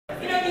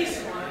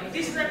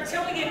these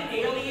reptilian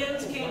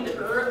aliens came to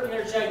Earth in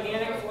their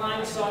gigantic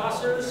flying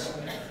saucers,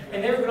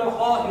 and they were going to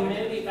haul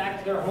humanity back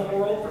to their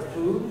homeworld for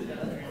food.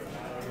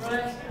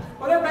 Right?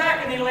 Well, they're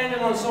back and they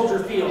landed on Soldier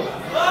Field. This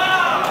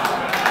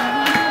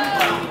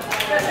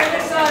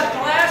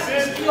glass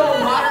and steel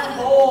modern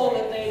bowl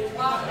that they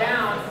plopped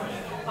down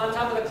on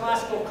top of the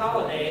classical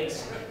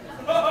colonnades.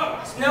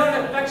 It's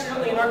known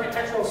affectionately in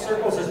architectural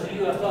circles as the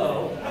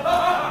UFO.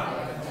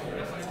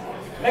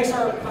 Makes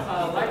our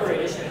library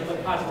edition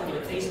look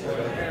positively tasteful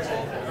in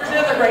comparison. Here's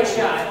another great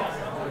shot.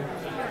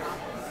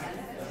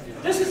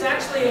 This is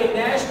actually a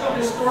National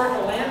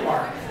Historical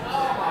Landmark.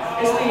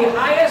 It's the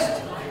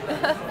highest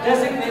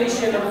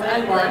designation of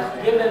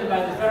landmark given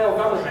by the federal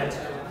government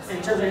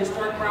in terms of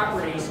historic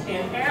properties.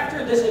 And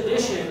after this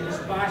edition, this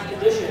botched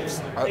edition,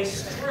 they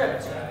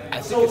stripped. I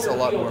think it's a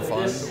lot more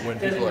fun when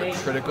people are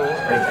critical of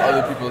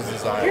other people's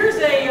design. Here's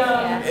a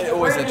it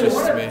always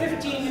interests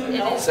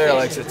me. Sarah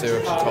likes it too.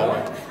 She told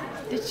me.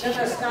 Did she? Like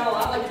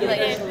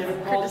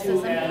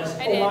criticism. I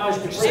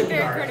did. She's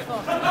very critical.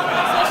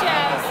 Such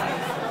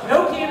as,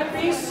 no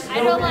canopies.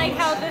 I don't like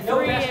how the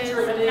 3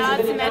 is not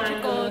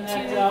symmetrical to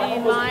the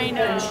line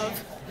of.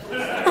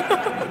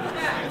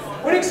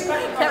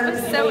 That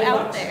was so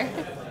out there.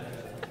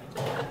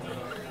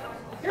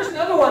 Here's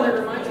another one that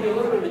reminds me a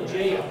little bit of a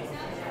jail.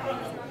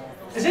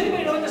 Does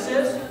anybody know what this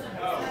is?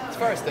 It's a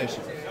fire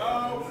station.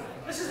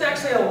 This is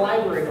actually a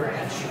library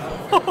branch.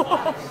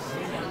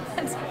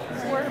 That's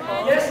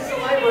horrible. Yes, it's a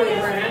library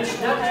branch.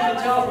 Not that you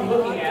can tell from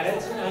looking at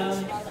it.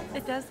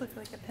 It does look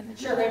like a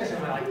peninsula. Sure,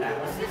 Andersen might like that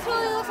one. This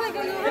really looks like a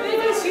Have you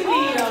guys seen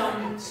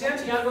the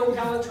Santiago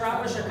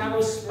Calatrava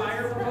Chicago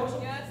Spire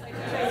proposal? Yes, I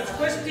did.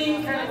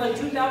 Twisting, kind of like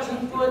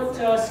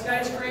 2,000-foot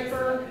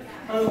skyscraper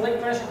on the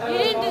lakefront Chicago. You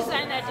didn't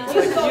design that, did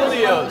you?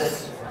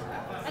 Helios.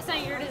 That's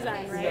not your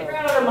design, right? They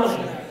ran out of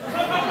money.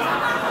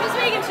 Just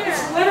making sure.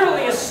 It's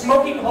literally a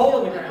smoking hole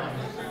in the ground.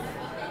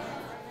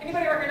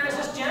 Anybody recognize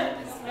this gent?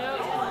 No.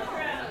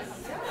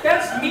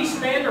 That's Mies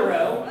van der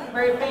Rohe,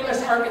 very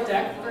famous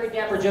architect, very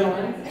dapper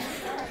gentleman.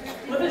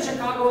 Lived in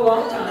Chicago a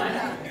long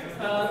time,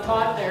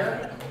 taught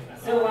there,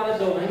 did a lot of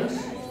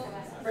buildings.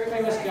 Very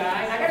famous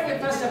guy. I gotta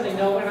confess something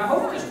though, and I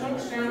hope this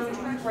won't sound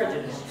too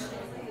prejudiced.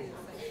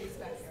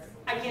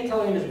 I can't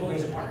tell any of his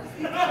buildings apart.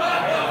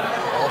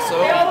 Also,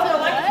 They all look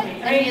alike to me.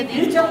 I mean, Any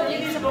you of tell these any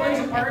of these buildings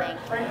buildings apart, apart,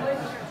 frankly?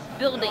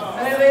 Buildings. I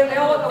mean, they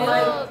all look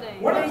alike.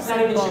 Buildings. One of them's not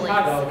even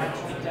Chicago, not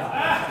you can tell.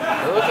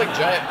 they look like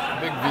giant,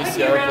 big I think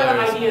he VCR ran out of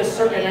players. ideas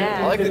circa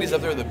Yeah. I like that he's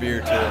up there with a beer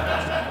too.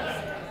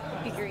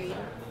 Agreed.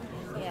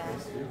 Yeah.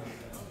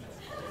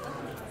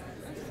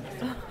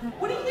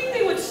 What do you think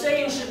they would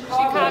say in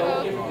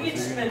Chicago if we had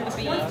spent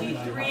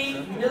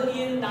 $23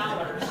 million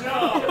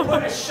to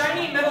put a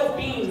shiny metal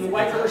beam in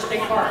White River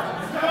State Park?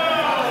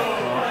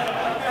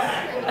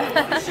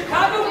 Did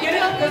Chicago get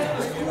it because it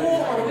was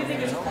cool, or do we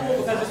think it's cool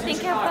because it's in Think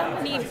Chicago?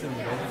 how many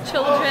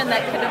children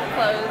that could have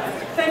closed.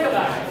 Think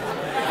about it.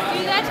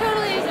 Dude, that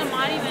totally is a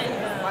monument.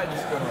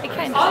 It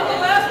kind On of the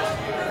left,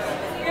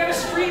 we have a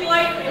street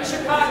light in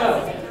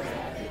Chicago.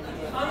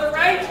 On the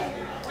right,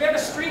 we have a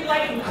street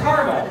light in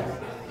Carmel.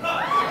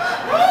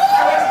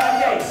 That's my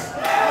case.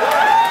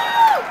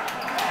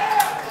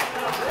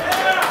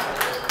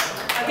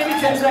 I'll give you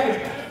 10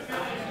 seconds.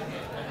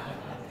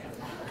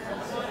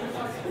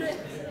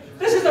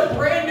 This is a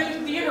brand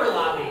new theater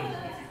lobby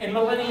in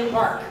Millennium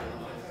Park.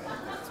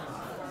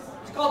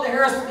 It's called the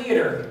Harris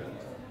Theater.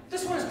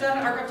 This one's done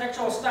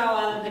architectural style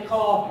on it they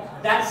call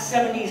that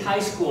 70s high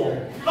school.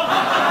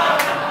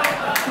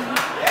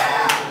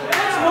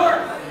 That's more.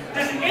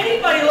 Does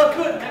anybody look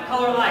good in that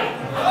color light?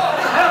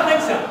 I don't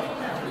think so.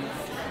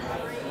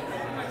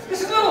 This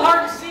is a little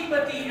hard to see,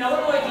 but the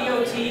Illinois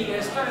DOT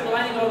has started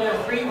lighting all their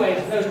freeways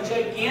with those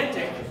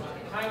gigantic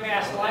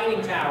high-mast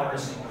lighting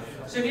towers.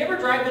 So if you ever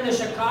drive into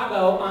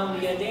Chicago on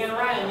the Dan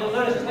Ryan, you'll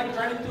notice it's like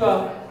driving through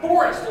a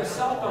forest of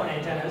cell phone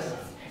antennas.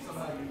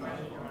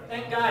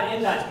 Thank God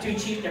NDOT's too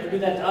cheap to ever do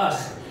that to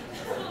us.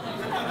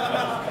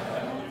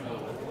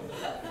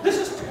 This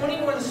is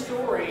 21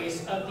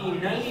 stories of the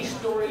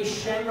 90-story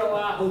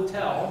Shangri-La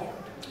Hotel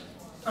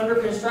under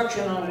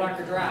construction on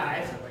Walker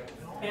Drive.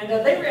 And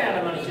they ran out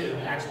of money too,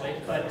 actually,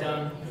 but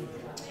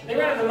they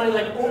ran out of money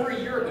like over a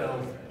year ago.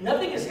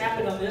 Nothing has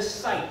happened on this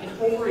site in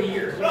over a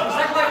year. It's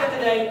exactly like that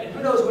today, and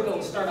who knows when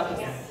it'll start up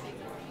again.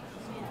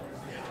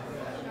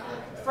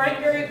 Frank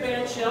Gehry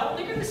band shell.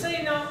 They're going to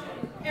say, no,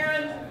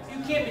 Aaron,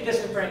 you can't be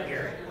dissing Frank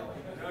Gehry.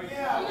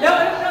 No.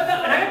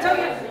 And I can tell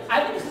you,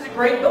 I think this is a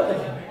great building.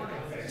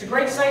 It's a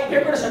great site.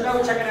 You're going to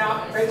Chicago, check it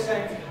out. Great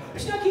site.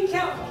 But you know, I keep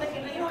counting,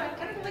 thinking, you know, I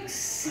kind of like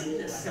seen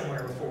this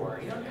somewhere before.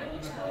 You know, it kind of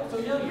looks a little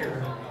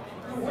familiar.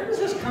 Where does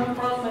this come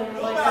from? And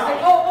like, I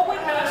think, oh, wait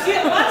a minute, I've seen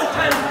it lots of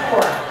times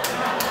before.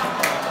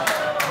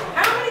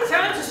 How many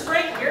times is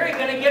Frank Gehry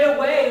going to get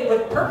away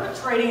with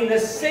perpetrating the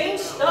same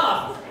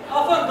stuff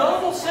off of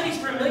gullible cities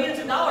for millions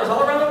of dollars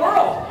all around the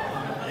world?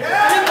 Yeah.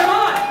 I mean, come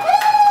on.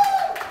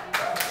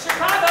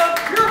 Chicago,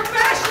 you're a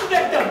fashion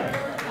victim.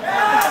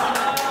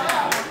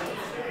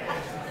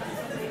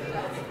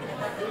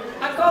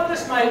 I call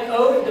this my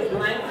ode to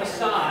blank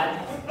facade.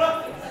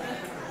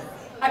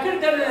 I could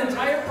have done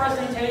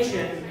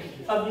representation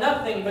of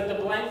nothing but the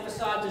blank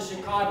facades of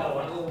Chicago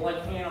on little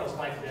white panels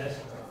like this.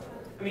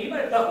 I mean, you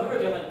might have thought we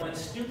were the only ones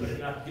stupid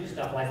enough to do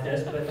stuff like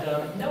this, but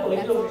no, we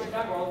do it in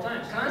Chicago all the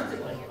time,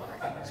 constantly.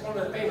 It's one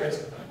of the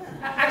favorites.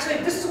 Actually,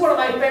 this is one of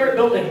my favorite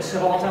buildings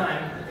of all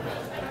time.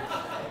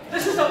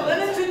 This is a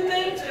Littleton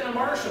Things and a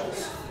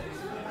Marshalls.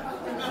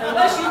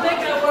 Unless you think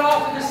I went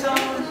off into some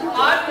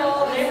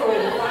oddball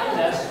neighborhood to find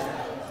this,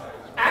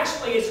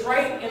 actually it's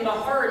right in the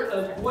heart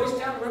of Boys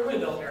Town,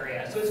 Wrigleyville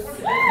area. So it's one of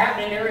the big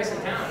happening areas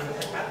in town.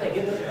 How did they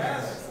get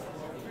this?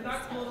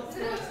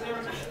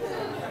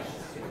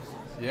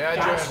 Yeah,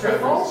 got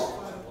strip malls?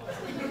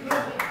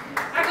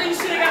 Actually, you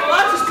see, they got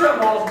lots of strip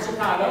malls in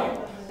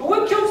Chicago. But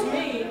what kills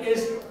me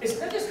is it's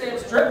not just they have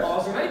strip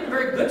malls, they're not even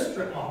very good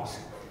strip malls.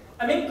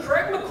 I mean,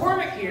 Craig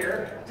McCormick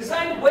here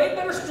designed way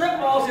better strip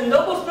malls in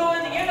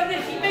Noblesville, Indiana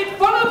than he made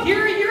fun of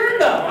here a year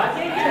ago. I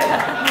can't get it.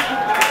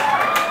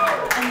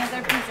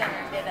 Another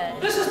presenter did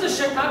it. This is the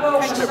Chicago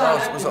Strip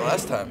malls was the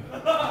last time.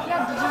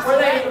 Where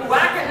they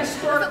whack a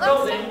historic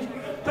building,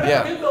 put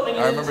up a new building,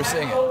 I remember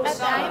seeing it. At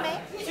the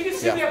IMA? So you can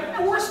see we have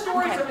 4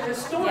 stories of a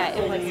historic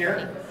building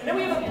here, and then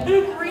we have a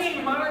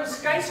blue-green modern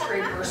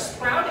skyscraper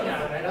sprouting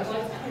out of it. I was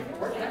like,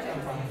 where did that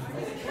come from?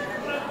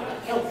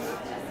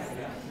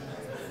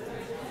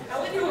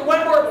 I'll leave you with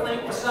one more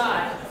blank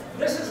facade.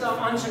 This is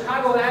on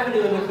Chicago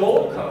Avenue in the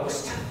Gold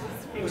Coast.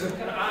 It was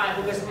kind of odd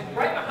because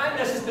right behind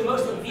us is the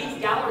most elite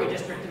gallery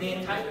district in the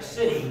entire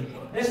city.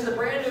 This is a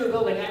brand new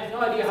building. I have no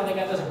idea how they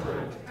got this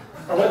approved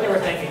or what they were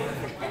thinking.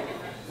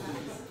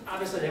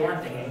 Obviously, they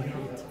weren't thinking.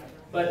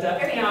 But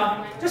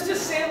anyhow, just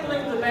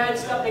sampling the bad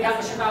stuff they got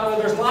in Chicago.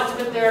 There's lots of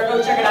it there.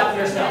 Go check it out for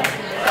yourself.